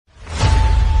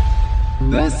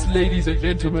This, ladies and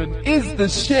gentlemen, is The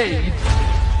Shade.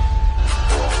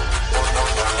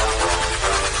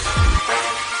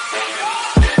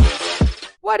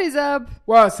 What is up?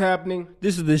 What's happening?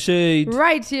 This is The Shade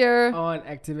Right here. On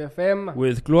Active FM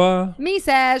with Gloire. Me,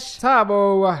 Sash.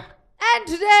 Tabo. And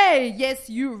today, yes,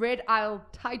 you read our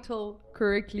title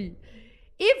correctly.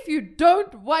 If you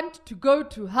don't want to go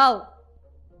to hell,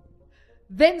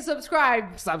 then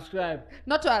subscribe. Subscribe.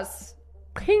 Not to us.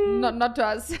 King. Not to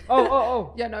us.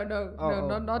 Oh. Yeah,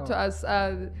 no, not to us.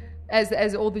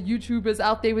 As all the YouTubers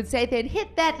out there would say, then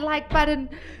hit that like button,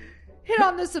 hit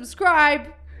on the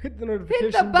subscribe, Hit the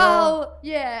notification hit the bell.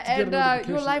 Yeah, get a and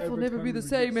notification your life will every never time be the we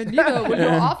same, release. and neither will your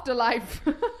afterlife.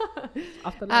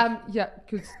 Afterlife? Yeah,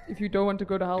 because if you don't want to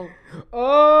go to hell,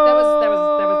 Oh. that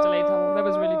was delayed. Tamo. That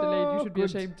was really delayed. You should be Good.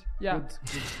 ashamed. Yeah.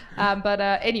 Good. But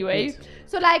anyway,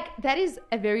 so like that is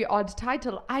a very odd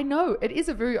title. I know it is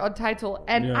a very odd title,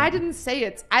 and Yeah. I didn't say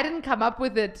it. I didn't come up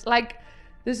with it. Like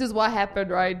this is what happened,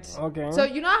 right? Okay. So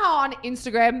you know how on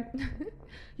Instagram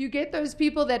you get those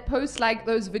people that post like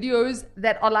those videos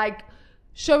that are like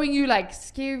showing you like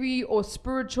scary or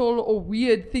spiritual or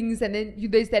weird things, and then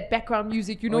there's that background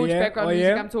music. You know Oh, which yeah? background Oh,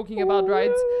 music yeah? I'm talking about,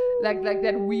 right? Like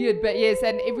that weird, but yes,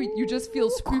 and you just feel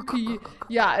spooky.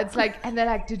 Yeah, it's like, and they're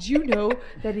like, did you know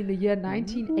that in the year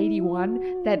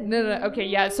 1981 that no, okay,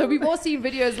 yeah. So we've all seen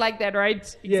videos like that, right?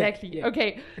 Yeah, Exactly. yeah.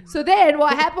 Okay. So then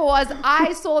what happened was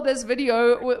I saw this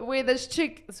video where this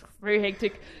chick, it's very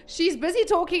hectic. She's busy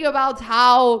talking about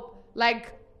how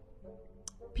like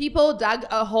people dug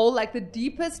a hole, like the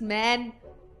deepest man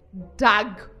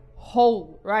dug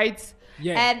hole, right?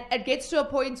 Yeah. And it gets to a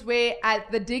point where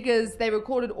the diggers, they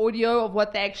recorded audio of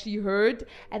what they actually heard,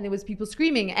 and there was people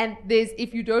screaming. And there's,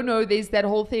 if you don't know, there's that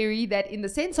whole theory that in the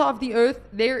center of the earth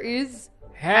there is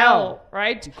hell,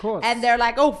 right? Of course. And they're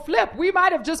like, oh flip, we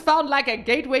might have just found like a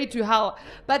gateway to hell.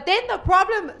 But then the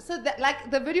problem, so that like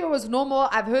the video was normal.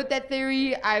 I've heard that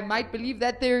theory. I might believe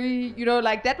that theory. You know,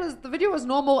 like that was, the video was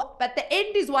normal, but the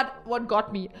end is what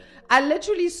got me. I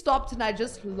literally stopped and I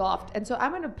just laughed. And so I'm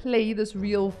going to play this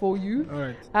reel for you. All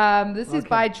right. This is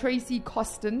by Tracy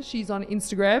Costin. She's on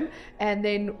Instagram. And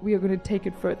then we are going to take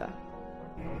it further.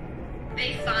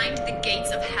 They find the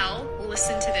gates of hell.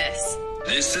 Listen to this.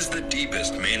 This is the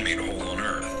deepest man-made hole on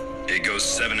Earth. It goes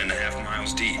 7.5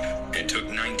 miles deep and took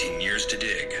 19 years to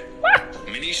dig.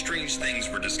 Many strange things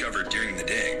were discovered during the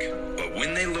dig, but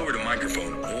when they lowered a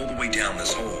microphone all the way down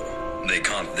this hole, they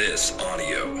caught this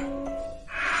audio.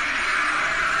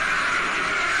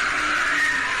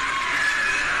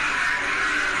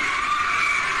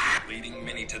 Leading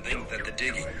many to think that the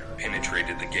digging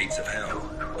penetrated the gates of hell,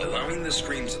 allowing the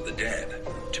screams of the dead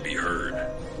to be heard.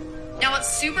 Now,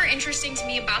 what's super interesting to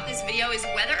me about this video is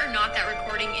whether or not that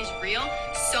recording is real.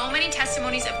 So many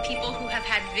testimonies of people who have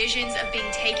had visions of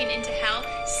being taken into hell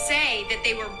say that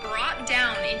they were brought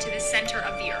down into the center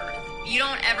of the earth. You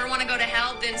don't ever want to go to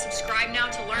hell? Then subscribe now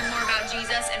to learn more about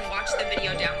Jesus and watch the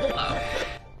video down below.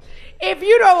 If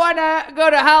you don't want to go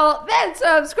to hell, then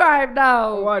subscribe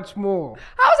now. Watch more.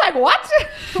 I was like, what?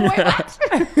 Wait,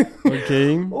 what?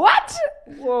 Okay. What?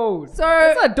 Whoa. So-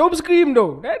 That's a dope scream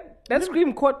though. That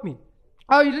scream caught me.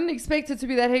 Oh, you didn't expect it to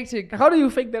be that hectic. How do you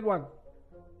fake that one?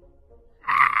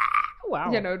 Wow.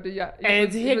 You know, yeah,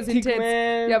 And it was hectic, intense.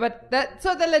 man. Yeah, but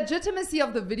so the legitimacy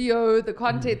of the video, the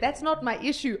content, that's not my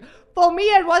issue. For me,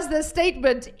 it was the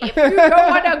statement, if you don't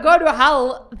want to go to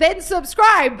hell, then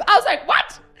subscribe. I was like,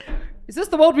 what? Is this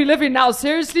the world we live in now?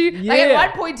 Seriously? Like at Yeah.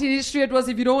 one point in history, it was,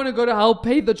 if you don't want to go to hell,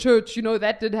 pay the church. You know,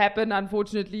 that did happen,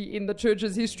 unfortunately, in the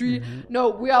church's history. No,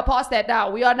 we are past that now.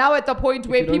 We are now at the point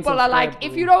where you don't people are like, subscribe,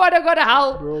 if bro. you don't want to go to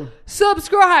hell, Bro.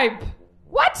 subscribe.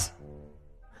 What?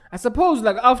 I suppose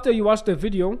like after you watch the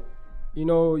video, you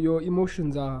know, your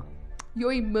emotions are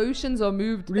Your emotions are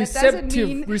moved. That receptive doesn't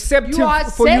mean receptive you are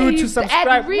for you to saved subscribe.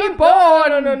 and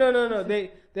reborn. No.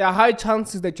 There are high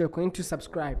chances that you're going to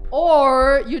subscribe.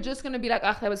 Or you're just going to be like,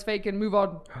 that was fake and move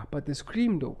on. But the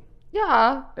scream though,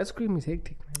 Yeah. that scream is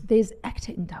hectic, man. There's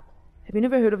acting double. Have you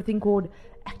never heard of a thing called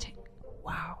acting?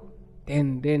 Wow.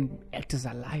 Then actors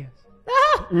are liars.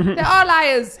 They are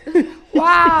liars.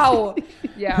 Wow.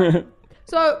 Yeah.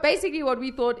 So basically what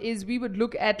we thought is we would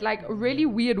look at like really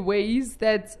weird ways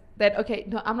that okay,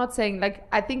 no, I'm not saying like,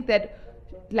 I think that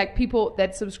like people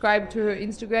that subscribe to her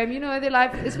Instagram, you know, their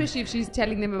life, especially if she's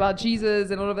telling them about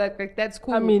Jesus and all of that, like that's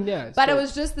cool. I mean, yeah, it's But it dope.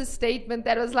 was just the statement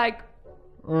that was like,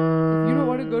 if you don't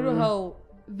want to go to hell,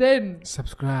 then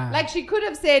Subscribe. like she could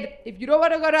have said, if you don't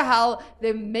want to go to hell,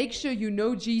 then make sure you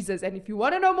know Jesus. And if you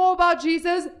want to know more about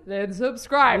Jesus, then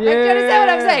subscribe. Like, do you understand what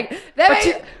I'm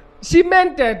saying? She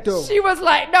meant that though. She was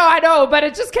like, no, I know, but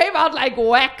it just came out like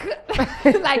whack.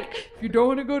 Like, if you don't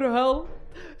want to go to hell,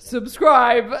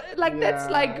 subscribe. Like, that's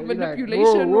Yeah, like you're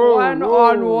manipulation whoa, one whoa,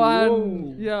 on whoa.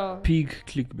 one. Yeah. Peak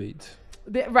clickbait.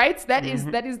 Right? That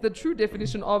is the true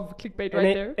definition of clickbait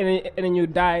right there. And then you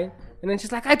die. And then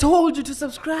she's like, I told you to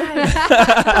subscribe.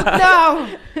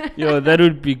 No. Yo, that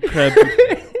would be crappy.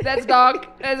 That's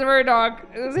dark. That's very dark.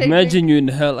 It's hectic. Imagine you in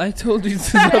hell. I told you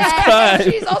to Yeah, subscribe.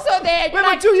 she's also there. You're Wait,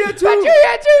 like, but you here too. But you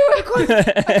here too.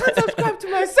 I can't subscribe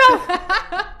to myself.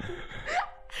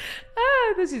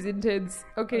 This is intense.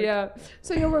 Okay, yeah.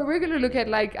 So yeah, we're gonna look at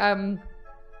like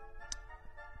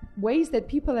ways that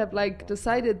people have like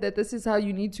decided that this is how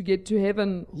you need to get to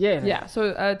heaven. Yeah. Yeah.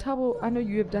 So Thabo, I know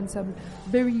you have done some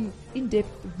very in-depth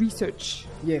research.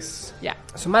 Yes. Yeah.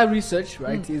 So my research,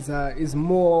 right, is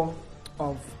more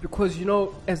of, because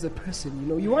as a person,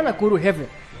 you want to go to heaven.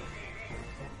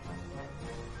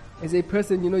 As a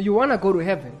person, you want to go to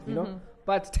heaven, you know.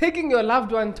 But taking your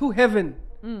loved one to heaven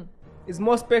is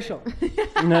more special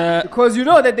Nah. because you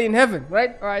know that they're in heaven,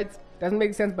 right? Right. Doesn't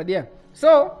make sense, but yeah.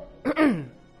 So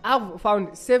I've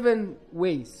found 7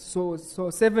 ways. So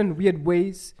 7 weird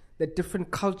ways that different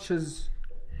cultures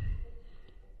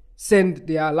send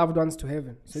their loved ones to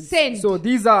heaven. Send. So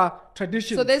these are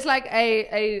traditions. So there's like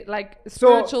a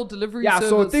spiritual delivery Yeah, service.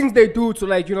 so things they do to,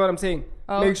 like, you know what I'm saying?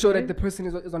 Oh, Make sure okay. that the person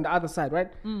is on the other side,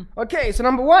 right? Okay, so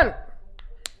number 1,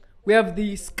 we have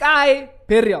the sky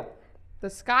burial. The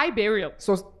sky burial.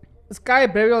 So sky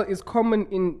burial is common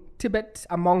in Tibet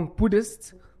among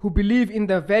Buddhists who believe in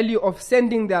the value of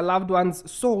sending their loved ones'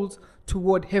 souls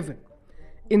toward heaven.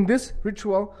 In this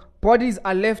ritual, bodies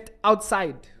are left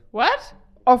outside, What?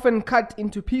 often cut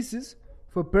into pieces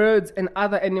for birds and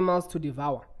other animals to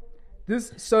devour.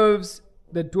 This serves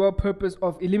the dual purpose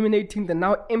of eliminating the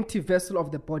now empty vessel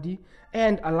of the body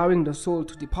and allowing the soul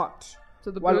to depart,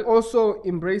 So the while bird- also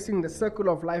embracing the circle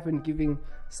of life and giving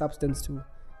substance to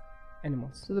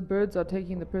animals. So the birds are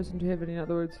taking the person to heaven, in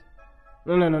other words.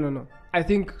 No. I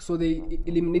think so they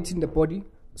eliminating the body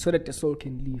so that the soul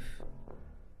can leave.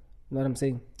 You know what I'm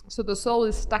saying? So the soul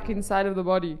is stuck inside of the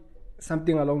body.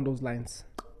 Something along those lines.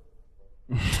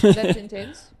 That's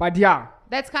intense. But yeah,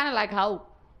 That's kind of like hell.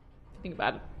 Think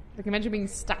about it. Like, imagine being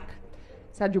stuck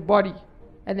inside your body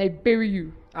and they bury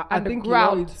you I think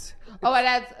underground. it's Oh, and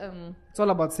that's all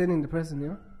about sending the person,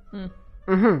 you know?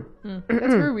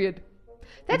 that's very weird.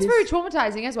 That's It very is.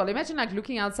 traumatizing as well. Imagine like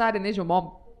looking outside and there's your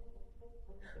mom.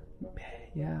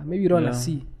 Yeah, maybe you don't want Yeah. to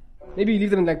see. Maybe you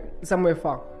leave them like somewhere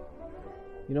far.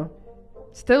 You know?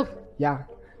 Still. Yeah.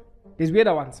 There's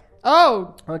weirder ones.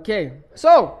 Oh. Okay.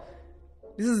 So,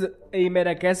 this is a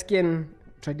Madagascan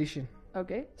tradition.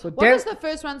 Okay. So What dan- was the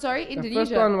first one? Sorry, The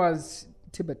Indonesia. first one was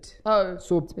Tibet. Oh.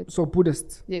 So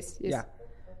Buddhist. Yes. Yes. Yeah.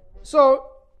 So,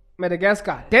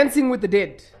 Madagascar, dancing with the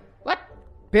dead, What?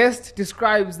 best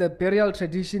describes the burial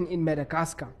tradition in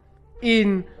Madagascar.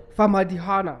 In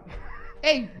Famadihana,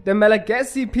 Hey. the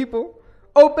Malagasy people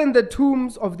open the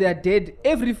tombs of their dead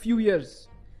every few years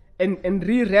and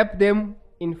re-wrap them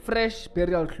in fresh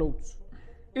burial clothes.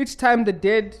 Each time the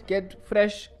dead get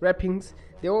fresh wrappings,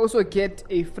 they also get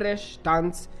a fresh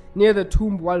dance near the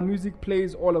tomb while music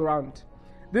plays all around.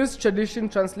 This tradition,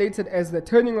 translated as the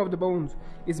turning of the bones,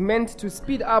 is meant to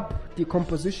speed up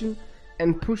decomposition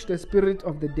and push the spirit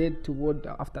of the dead toward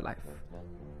the afterlife.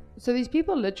 So these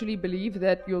people literally believe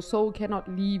that your soul cannot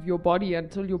leave your body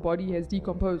until your body has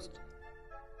decomposed.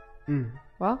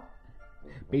 Well,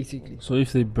 Basically. So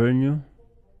if they burn you,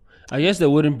 I guess they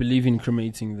wouldn't believe in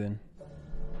cremating then.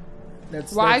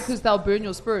 why? Because they'll burn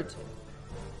your spirit.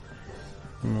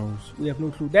 Who knows? We have no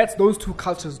clue. That's those two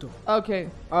cultures though. Okay.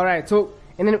 All right, so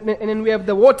and then we have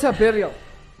the water burial.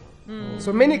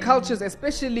 So many cultures,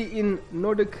 especially in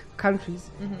Nordic countries,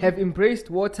 have embraced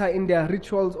water in their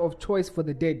rituals of choice for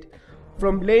the dead.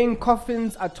 From laying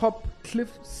coffins atop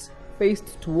cliffs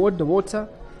faced toward the water,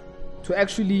 to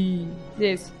actually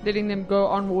Yes, letting them go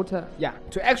on water.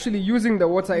 to actually using the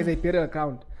water as a burial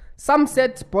ground. Some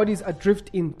set bodies adrift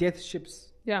in death ships.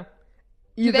 Yeah.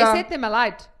 Do Either they set them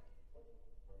alight?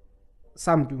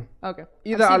 some do. Okay.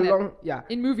 Either I've seen that along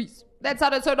in movies. That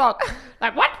sounded so dark.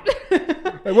 Like what?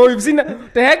 Well, we've seen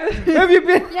that. The heck? Where have you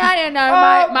been? Yeah, no.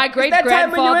 Oh, My is great that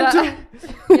time when you went grandfather.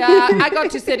 Yeah, I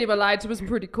got to set him alight. It was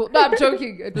pretty cool. No, I'm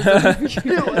joking. It was a movie.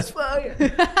 It was fire.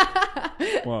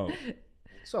 Wow.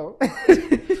 So,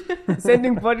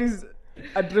 sending bodies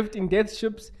adrift in death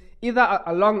ships, either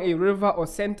along a river or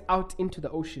sent out into the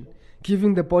ocean,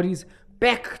 giving the bodies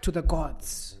back to the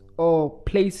gods or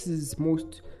places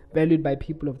most valued by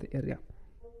people of the area.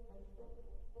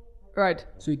 Right.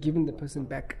 So you're giving the person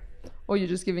back, Or you're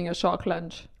just giving a shark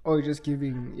lunch. or you're just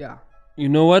giving, You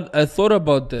know what? I thought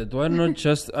about that. Why not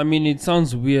just? I mean, it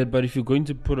sounds weird, but if you're going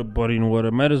to put a body in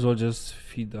water, might as well just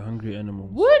feed the hungry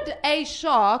animals. Would a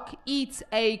shark eat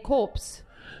a corpse?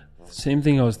 Same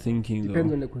thing I was thinking Depends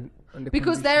though. on the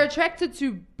Because condition. they're attracted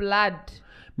to blood.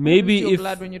 Maybe Your if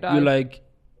blood when you die. you like,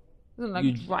 Doesn't like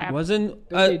you dry up. wasn't.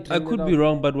 Don't they I drain could it be out?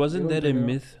 wrong, but wasn't They that don't a drain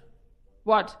it out. myth?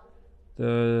 What?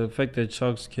 The fact that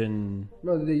sharks can.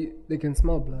 No, they can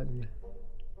smell blood. Yeah.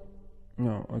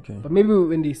 No, okay. But maybe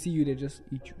when they see you, they just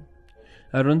eat you.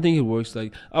 I don't think it works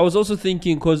like. I was also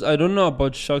thinking because I don't know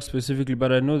about sharks specifically,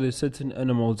 but I know there's certain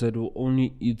animals that will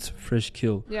only eat fresh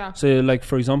kill. Yeah. So, like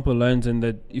for example, lions, and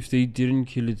that if they didn't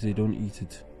kill it, they don't eat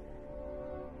it.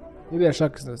 Maybe a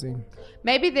shark is the same.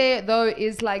 Maybe there though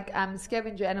is like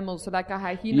scavenger animals, so like a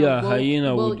hyena. Yeah,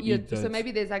 hyena would eat it. So that.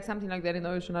 maybe there's like something like that in the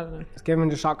ocean. I don't know.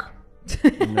 Scavenger shark.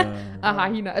 No. A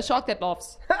hyena, a shark that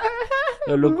laughs.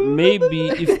 Yeah, look, maybe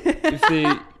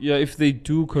if they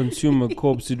do consume a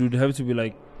corpse, it would have to be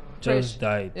like just Fresh.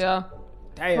 died. Yeah,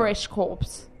 Damn. fresh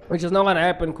corpse. Which is not gonna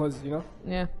happen because, you know.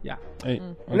 Yeah. Yeah. Hey,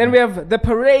 And then we have the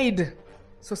parade.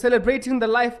 So celebrating the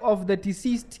life of the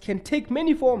deceased can take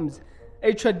many forms.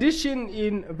 A tradition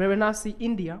in Varanasi,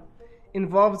 India,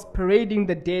 involves parading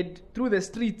the dead through the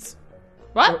streets.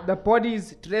 What? The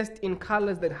bodies dressed in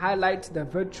colors that highlight the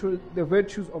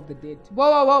virtues of the dead. Whoa,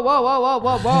 whoa, whoa, whoa, whoa, whoa,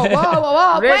 whoa, whoa, whoa,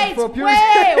 whoa! Red for Wait,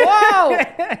 purity. whoa!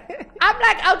 I'm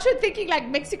like out here thinking like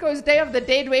Mexico's Day of the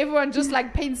Dead, where everyone just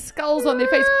like paints skulls on their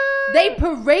face. They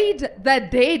parade the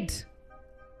dead,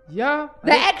 Yeah.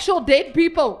 the actual dead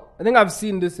people. I think I've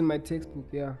seen this in my textbook,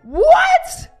 yeah.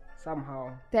 What?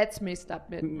 Somehow. That's messed up,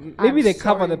 man. Maybe I'm they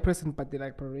cover sorry. the person, but they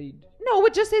like parade. No,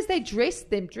 it just says they dress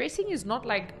them. Dressing is not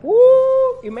like.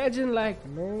 Woo! Imagine like,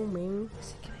 no, man.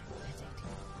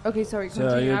 Okay, sorry. So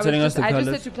Continue. you're I was telling us just, the I just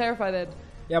colours? had to clarify that.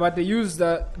 Yeah, but they use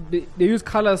they use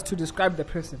colors to describe the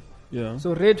person. Yeah.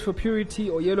 So red for purity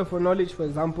or yellow for knowledge, for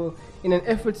example, in an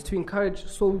effort to encourage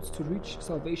souls to reach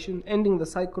salvation, ending the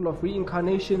cycle of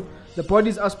reincarnation. The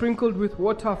bodies are sprinkled with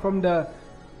water from the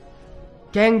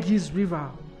Ganges River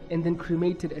and then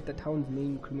cremated at the town's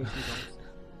main cremation grounds.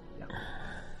 Yeah.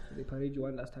 So they parade you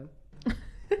one last time.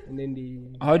 And then they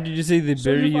How did you say they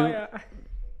bury you?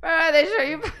 fire. They show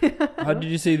you. How did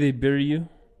you say they bury you?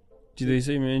 Did they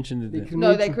say mention that? They They, cremate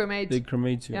No, they you. cremate. they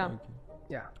cremate you. Yeah.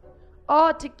 Yeah.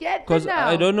 Oh, together Because now.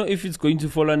 I don't know if it's going to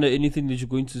fall under anything that you're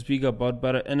going to speak about,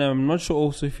 but and I'm not sure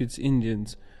also if it's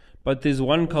Indians. But there's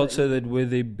one culture that where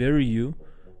they bury you,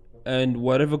 and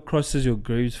whatever crosses your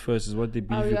graves first is what they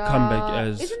believe you come back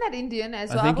as. Isn't that Indian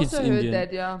as I well? think I've it's also heard Indian.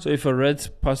 that, yeah. So if a rat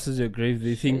passes your grave,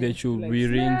 they think that you'll Like, be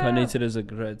reincarnated as a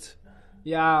rat.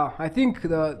 Yeah, I think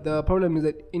the problem is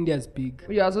that India is big.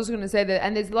 Yeah, I was also going to say that.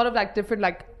 And there's a lot of like different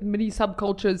like mini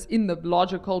subcultures in the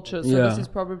larger culture. So Yeah. this is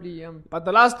probably... But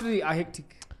the last three are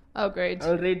hectic. Oh, great.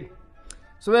 Already.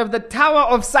 So we have the Tower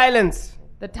of Silence.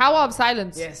 The Tower of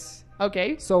Silence. Yes.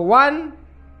 Okay. So one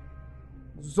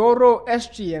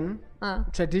Zoroastrian Uh,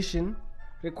 tradition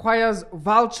requires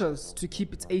vultures to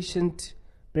keep its ancient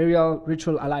burial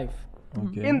ritual alive.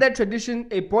 Okay. In that tradition,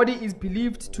 a body is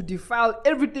believed to defile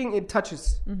everything it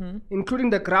touches, including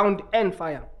the ground and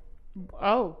fire.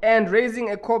 oh. And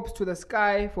raising a corpse to the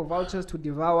sky for vultures to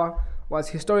devour was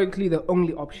historically the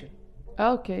only option.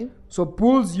 Okay. So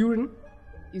bull's urine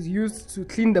is used to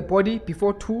clean the body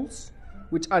before tools,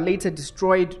 which are later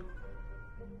destroyed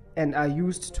and are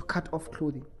used to cut off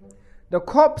clothing. The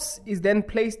corpse is then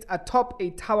placed atop a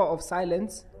tower of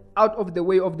silence, out of the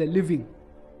way of the living,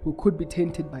 who could be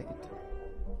tainted by it.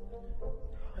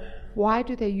 Why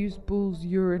do they use bull's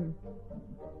urine?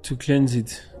 To cleanse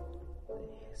it.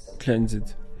 Cleanse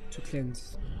it. To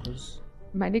cleanse. 'Cause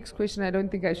My next question, I don't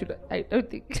think I should say.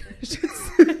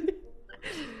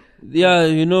 Yeah,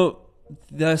 you know,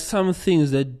 there are some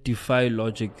things that defy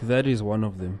logic. That is one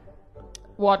of them.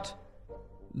 What?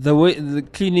 The way the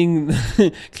cleaning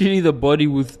cleaning the body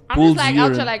with I'm bull's just like,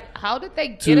 urine out here like, how did they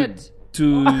get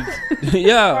to it?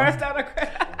 yeah.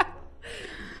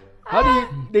 How do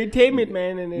you, they tame it,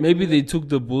 man? And then Maybe they took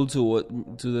the bull to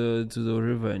the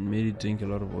river and made it drink a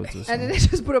lot of water. And then they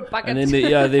just put a bucket. And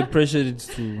then they pressured it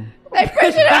to. they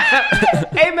pressure it.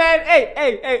 Hey, man,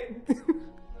 hey.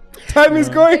 Time is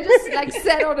going. They just like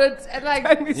sat on it and like.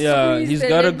 Yeah, squeezed he's their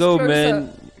gotta legs go, closer.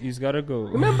 man. He's gotta go.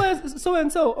 Remember so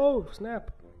and so. Oh,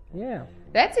 snap. Yeah.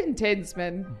 That's intense,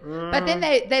 man. But then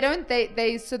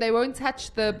they won't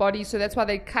touch the body, so that's why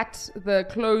they cut the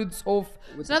clothes off.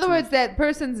 So in other words, that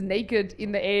person's naked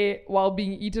in the air while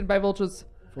being eaten by vultures.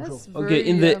 That's Okay, very,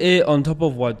 in the air on top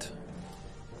of what?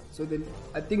 So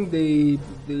I think they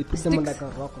put them on Sticks. like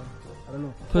a rock. I don't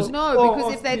know. Because No, Oh,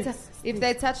 because oh, if sticks.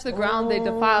 they touch the ground, they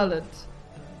defile it.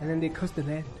 and then they curse the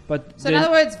land. But So in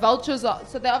other words, vultures are.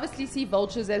 So they obviously see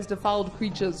vultures as defiled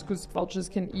creatures because vultures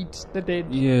can eat the dead.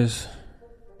 yes.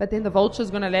 But then the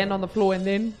vulture's gonna land on the floor and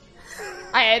then.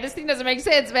 This thing doesn't make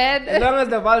sense, man. As long as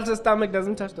the vulture's stomach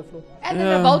doesn't touch the floor. And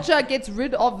then the vulture gets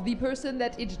rid of the person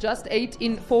that it just ate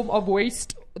in form of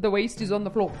waste. The waste is on the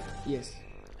floor. Yes.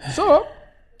 So,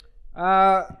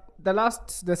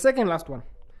 the second last one.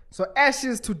 So,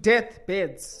 ashes to death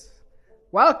beds.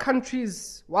 While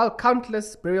countless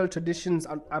burial traditions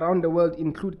around the world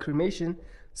include cremation,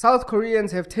 South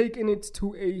Koreans have taken it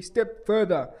to a step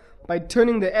further by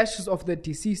turning the ashes of the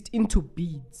deceased into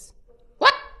beads.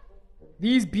 What?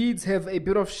 These beads have a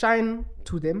bit of shine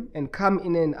to them and come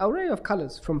in an array of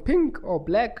colors, from pink or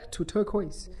black to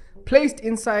turquoise, placed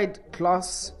inside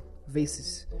glass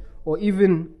vases or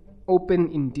even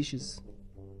open in dishes.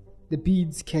 The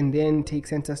beads can then take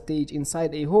center stage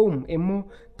inside a home, a more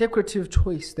decorative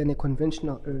choice than a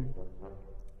conventional urn.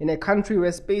 In a country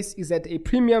where space is at a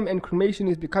premium and cremation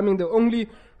is becoming the only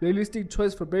realistic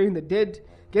choice for burying the dead,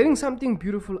 getting something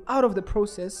beautiful out of the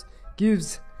process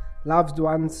gives loved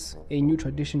ones a new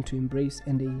tradition to embrace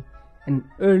and an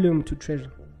heirloom to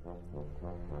treasure.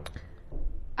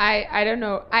 I don't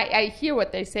know. I hear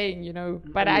what they're saying, you know,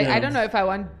 but I don't know if I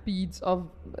want beads of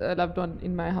a loved one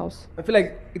in my house. I feel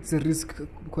like it's a risk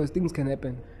because things can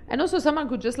happen. And also someone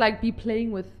could just like be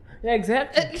playing with. Yeah,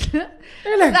 exactly.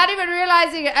 Not even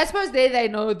realizing it. I suppose they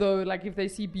know though, like if they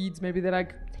see beads, maybe they're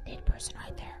like, the dead person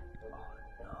right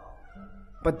there.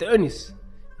 But the urn is.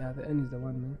 Yeah, the urn is the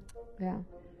one, man. Yeah.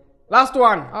 Last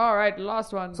one. All right,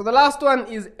 last one. So the last one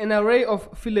is an array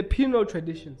of Filipino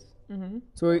traditions.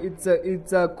 So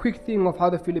it's a quick thing of how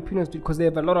the Filipinos do, because they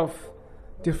have a lot of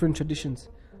different traditions.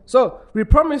 So we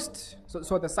promised,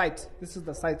 so the site, this is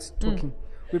the site talking.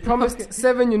 We promised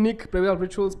 7 unique burial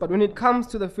rituals, but when it comes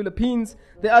to the Philippines,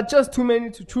 there are just too many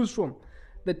to choose from.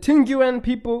 The Tinguan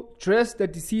people dress the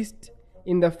deceased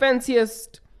in the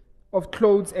fanciest of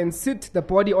clothes and sit the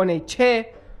body on a chair,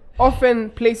 often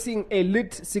placing a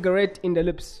lit cigarette in the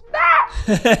lips.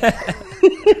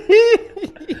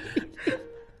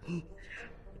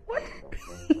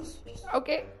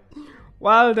 Okay.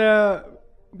 While the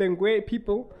Bengue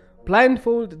people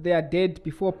blindfold their dead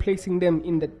before placing them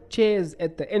in the chairs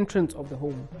at the entrance of the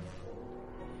home.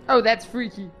 Oh, that's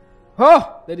freaky.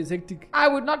 Oh, that is hectic. I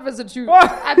would not visit you.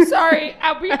 I'm sorry.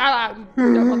 I'm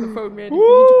on the phone, man. If you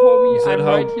need to call me, Is that I'm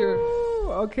how- right here.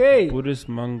 Okay. Buddhist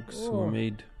monks were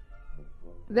made.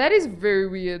 That is very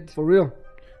weird. For real.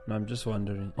 No, I'm just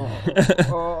wondering.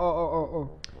 Oh.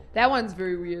 That one's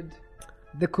very weird.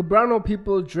 The Cubrano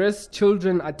people dress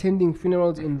children attending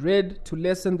funerals in red to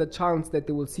lessen the chance that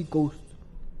they will see ghosts.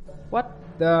 What?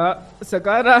 The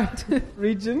Sagara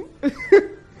region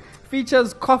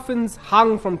features coffins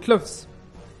hung from cliffs,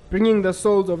 bringing the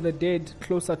souls of the dead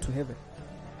closer to heaven.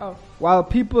 Oh. While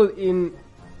people in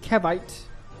Cavite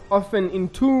often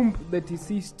entomb the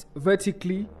deceased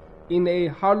vertically in a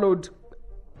hollowed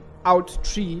out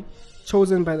tree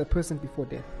chosen by the person before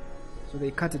death. So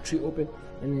they cut a tree open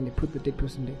and then they put the dead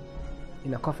person there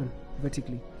in a coffin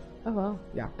vertically. Oh, wow.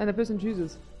 Yeah. And the person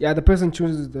chooses. Yeah, the person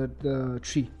chooses the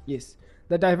tree. Yes.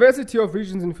 The diversity of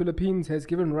regions in Philippines has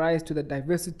given rise to the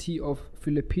diversity of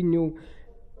Filipino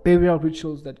burial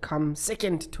rituals that come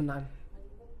second to none.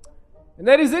 And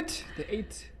that is it. The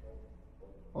 8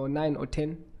 or 9 or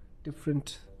 10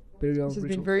 different burial This has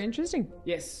rituals. been very interesting.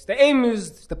 Yes. The aim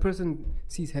is the person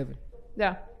sees heaven.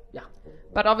 Yeah. Yeah.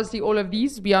 But obviously, all of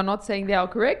these, we are not saying they are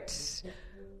correct.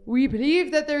 We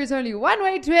believe that there is only one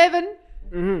way to heaven,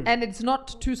 and it's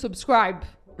not to subscribe.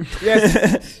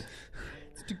 Yes.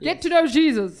 To get to know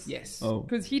Jesus. Yes. Oh,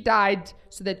 Because he died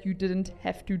so that you didn't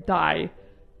have to die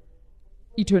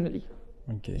eternally.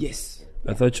 okay. Yes.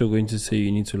 I thought you were going to say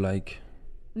you need to like.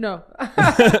 No.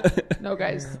 No,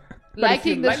 guys. if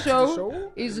Liking you the liked the show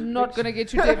show, is not going to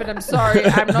get you, David. I'm sorry.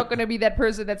 I'm not going to be that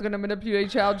person that's going to manipulate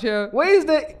child here. Where is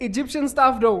the Egyptian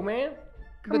stuff though, man?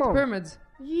 Come With the on. pyramids.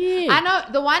 Yeah. I know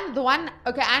the one,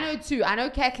 okay, I know two. I know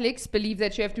Catholics believe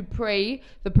that you have to pray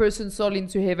the person's soul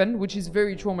into heaven, which is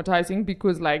very traumatizing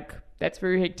because, like, that's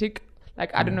very hectic.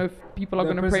 Like, I don't know if people are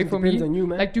The going to pray person for me. depends on you,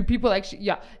 man. Like, do people actually,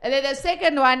 yeah. And then the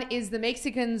second one is the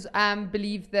Mexicans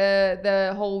believe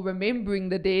the whole remembering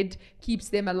the dead keeps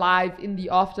them alive in the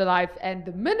afterlife. And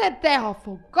the minute they are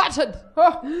forgotten,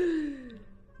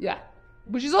 yeah.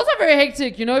 Which is also very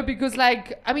hectic, you know, because,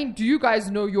 like, I mean, do you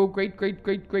guys know your great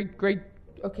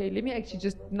okay, let me actually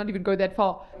just not even go that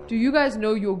far. Do you guys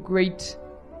know your great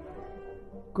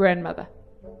grandmother?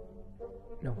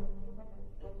 No.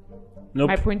 Nope.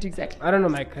 My point exactly. I don't know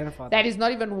my grandfather. That is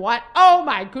not even one. Oh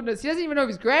my goodness, he doesn't even know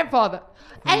his grandfather.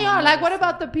 And like, what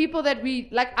about the people that we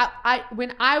like? I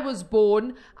when I was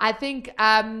born, I think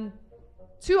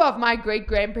 2 of my great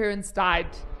grandparents died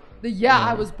the year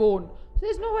I was born.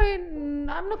 There's no way. I'm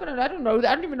not gonna. I don't know.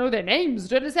 I don't even know their names.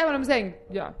 Do you understand what I'm saying?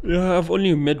 Yeah. Yeah, I've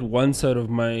only met one side of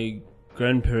my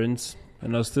grandparents,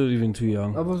 and I was still even too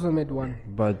young. I've also met one.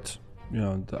 But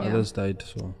the others died.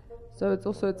 So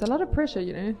It's a lot of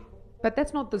pressure, But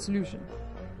that's not the solution.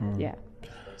 Yeah.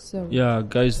 So. yeah,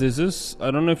 guys, there's this.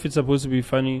 I don't know if it's supposed to be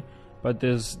funny, but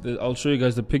I'll show you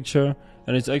guys the picture,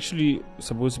 and it's actually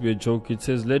supposed to be a joke. It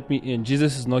says, "Let me in."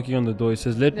 Jesus is knocking on the door. He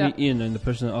says, "Let me in," and the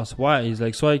person asks, "Why?" He's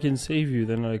like, "So I can save you."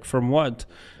 Then like, "From what?"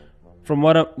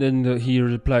 He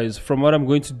replies, "From what I'm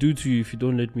going to do to you if you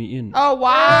don't let me in." Oh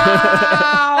wow,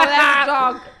 that's a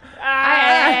dog.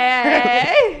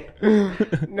 Hey.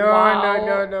 No.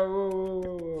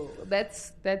 Whoa.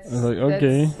 That's I was like,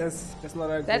 okay. That's not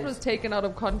a That was taken out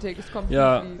of context completely.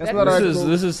 Yeah, That's not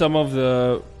this is some of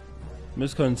the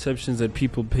misconceptions that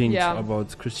people paint Yeah.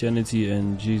 about Christianity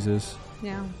and Jesus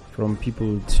Yeah. from people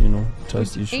with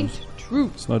trust issues. Ain't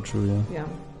true. It's not true. Yeah.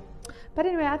 But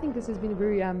anyway, I think this has been a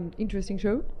very interesting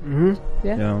show. Mm-hmm.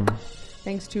 Yeah.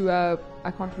 Thanks to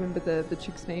I can't remember the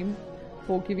chick's name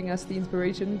for giving us the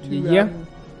inspiration to To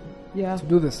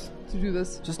do this. to do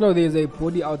this Just know there's a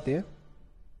body out there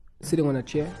sitting on a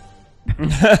chair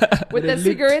with the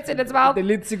cigarettes in its mouth. the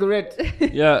lit cigarette.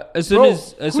 Yeah, as soon Bro,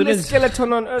 as soon coolest as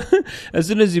skeleton on earth. as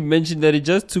soon as you mentioned that, it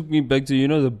just took me back to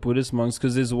the Buddhist monks,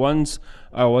 because there's once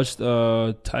I watched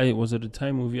was it a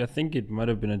Thai movie? I think it might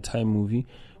have been a Thai movie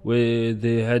where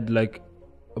they had like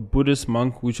a Buddhist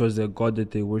monk, which was their god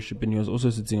that they worship, and he was also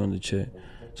sitting on the chair.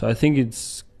 So I think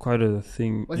it's quite a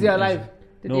thing. Was in he Asia. alive?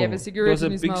 Did he have a cigarette It was in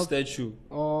a his big mouth? statue.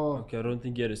 Oh, Okay, I don't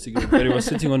think he had a cigarette, but he was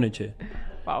sitting on a chair,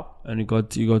 Wow, and he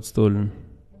got stolen.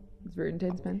 it's very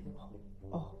intense, man.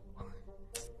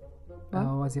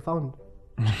 was he found?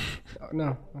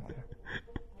 No.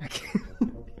 Okay.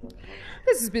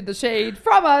 This has been the shade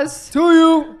from us. To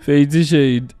you. Fade to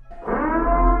shade.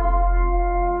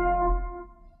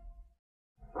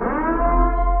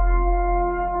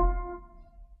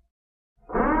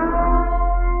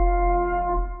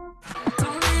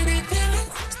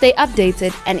 Stay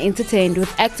updated and entertained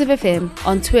with Active FM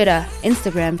on Twitter,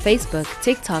 Instagram, Facebook,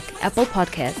 TikTok, Apple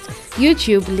Podcasts,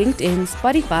 YouTube, LinkedIn,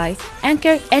 Spotify,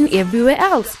 Anchor, and everywhere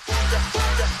else.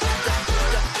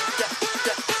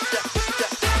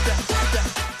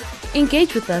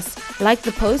 Engage with us. Like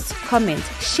the posts, comment,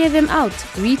 share them out,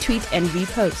 retweet and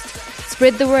repost.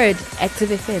 Spread the word. Active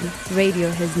FM. Radio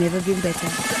has never been better.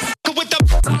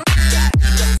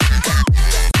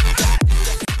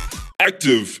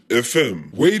 Active FM.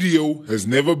 Radio has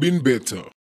never been better.